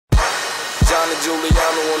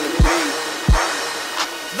Giuliano on the beat.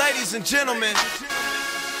 Ladies and gentlemen,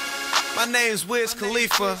 my name's Wiz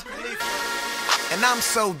Khalifa, and I'm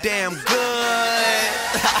so damn good.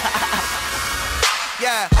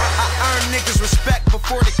 Yeah, I earn niggas respect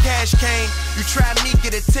before the cash came. You try me,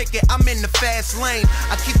 get a ticket, I'm in the fast lane.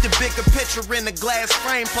 I keep the bigger picture in the glass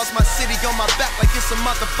frame, plus my city on my back like it's a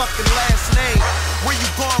motherfucking last name. Where you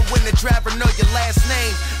going when the driver know your last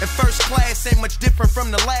name? And first class ain't much different from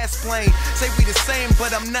the last plane. Say we the same, but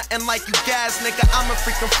I'm nothing like you guys, nigga. I'm a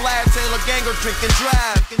freaking fly Taylor ganger, drink and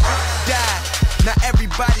drive. Die. Now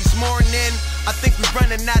everybody's mourning. I think we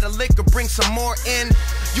running out of liquor, bring some more in.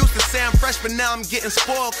 Used to say I'm fresh, but now I'm getting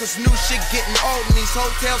spoiled, cause new shit getting old and these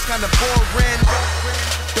hotels kinda boring.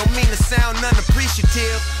 Don't mean to sound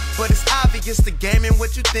unappreciative, but it's obvious the game ain't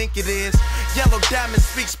what you think it is. Yellow diamonds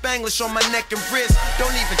speak Spanglish on my neck and wrist.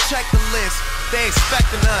 Don't even check the list, they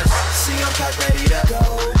expecting us. See, I'm packed ready to go,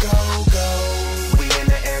 go, go. We in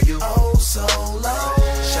the air, you oh so low.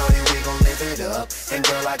 Shorty, we gon' live it up. And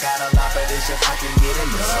girl, I got a lot for this if I can get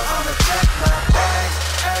enough. So I'ma check my bags,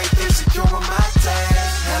 everything secure on my tag.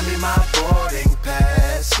 Hand me my boarding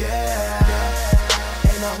pass, yeah.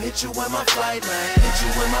 And I'll hit you when my flight land. Hit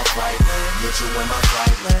you when my flight land. Hit you when my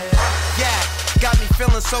flight land. Yeah, got me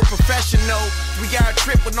feeling so professional. 3-hour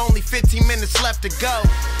trip with only 15 minutes left to go.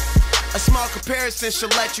 A small comparison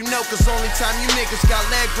should let you know, cause only time you niggas got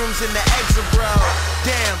leg rooms in the exit row.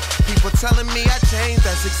 Damn, people telling me I changed,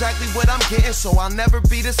 that's exactly what I'm getting, so I'll never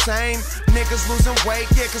be the same. Niggas losing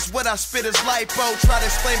weight, yeah, cause what I spit is lipo. Try to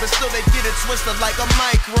explain, but still they get it twisted like a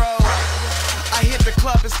micro. I hit the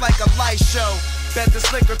club, it's like a light show. Bet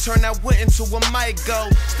this liquor turn that wood into a mic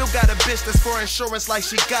go. Still got a bitch that's for insurance like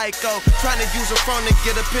she Geico. Trying to use her phone to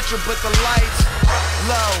get a picture, but the lights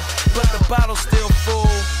low, but the bottle's still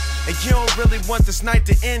full. And you don't really want this night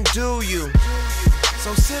to end, do you?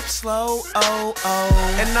 So sip slow, oh,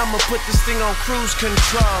 oh. And I'ma put this thing on cruise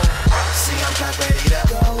control. See, I'm packed ready to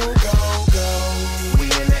go, go, go. We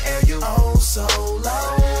in the air, you oh so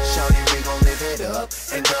low. Shorty, we gon' live it up.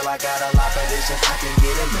 And girl, I got a lot for this if I can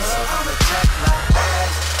get enough. So I'ma check my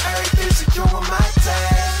bags, everything secure on my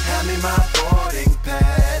tag. Hand me my boarding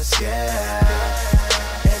pass, yeah.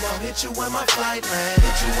 Hit you when my flight land.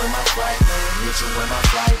 Hit you when my flight land. Hit you when my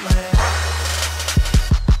flight land.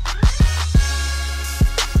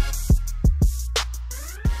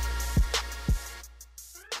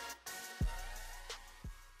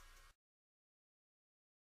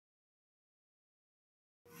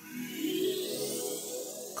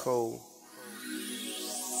 Cold.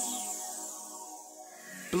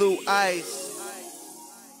 Blue ice.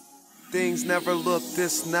 Things never look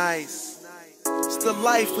this nice. It's the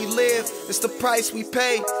life we live, it's the price we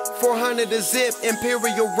pay. 400 a zip,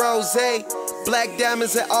 Imperial Rosé. Black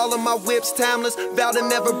diamonds at all of my whips, timeless. Vow to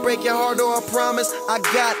never break your heart or a promise. I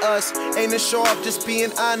got us, ain't a show off, just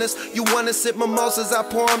being honest. You wanna sip mimosas, I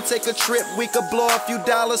pour them, take a trip. We could blow a few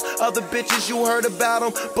dollars. Other bitches, you heard about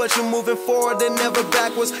them, but you're moving forward and never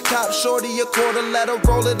backwards. Cop shorty a quarter, let her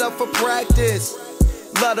roll it up for practice.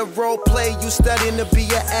 Love the role play, you studying to be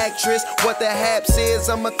an actress. What the haps is,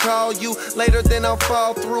 I'ma call you later, then I'll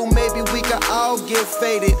fall through. Maybe we could all get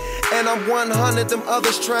faded. And I'm 100, them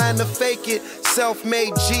others trying to fake it.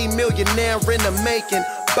 Self-made G, millionaire in the making.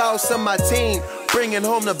 Boss of my team, bringing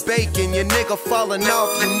home the bacon. Your nigga falling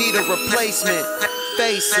off, you need a replacement.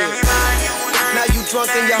 Face it. Now you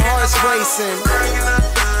drunk and your heart's racing.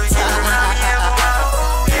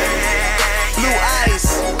 Blue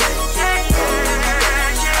ice.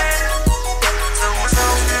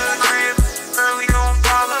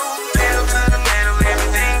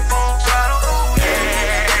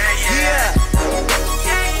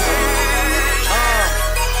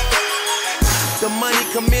 The money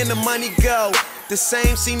come in, the money go. The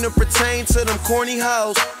same seem to pertain to them corny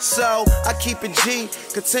hoes. So I keep it G,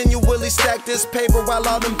 continually stack this paper while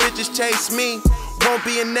all them bitches chase me. Won't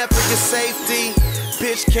be enough for your safety.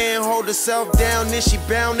 Bitch can't hold herself down, then she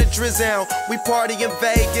bound to drizzle. We party in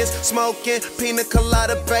Vegas, smoking pina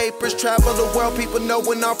colada vapors. Travel the world, people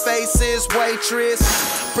knowin' our faces. Waitress,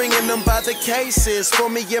 bringing them by the cases. For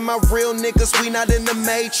me and my real niggas, we not in the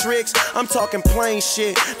matrix. I'm talking plain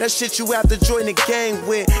shit, that shit you have to join the gang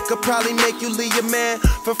with. Could probably make you leave your man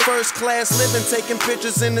for first class living, taking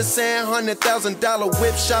pictures in the sand. $100,000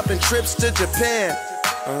 whip shopping trips to Japan.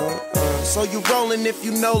 So you rollin' if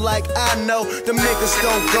you know like I know. Them niggas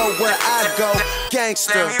don't go where I go.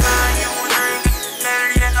 Gangster.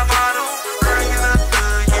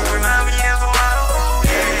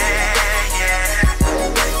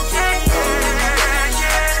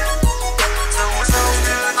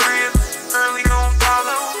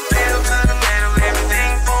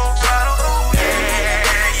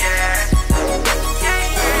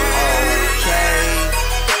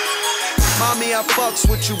 Mommy, I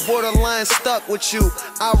fucks with you, borderline stuck with you.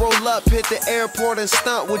 I roll up, hit the airport and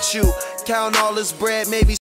stunt with you. Count all this bread, maybe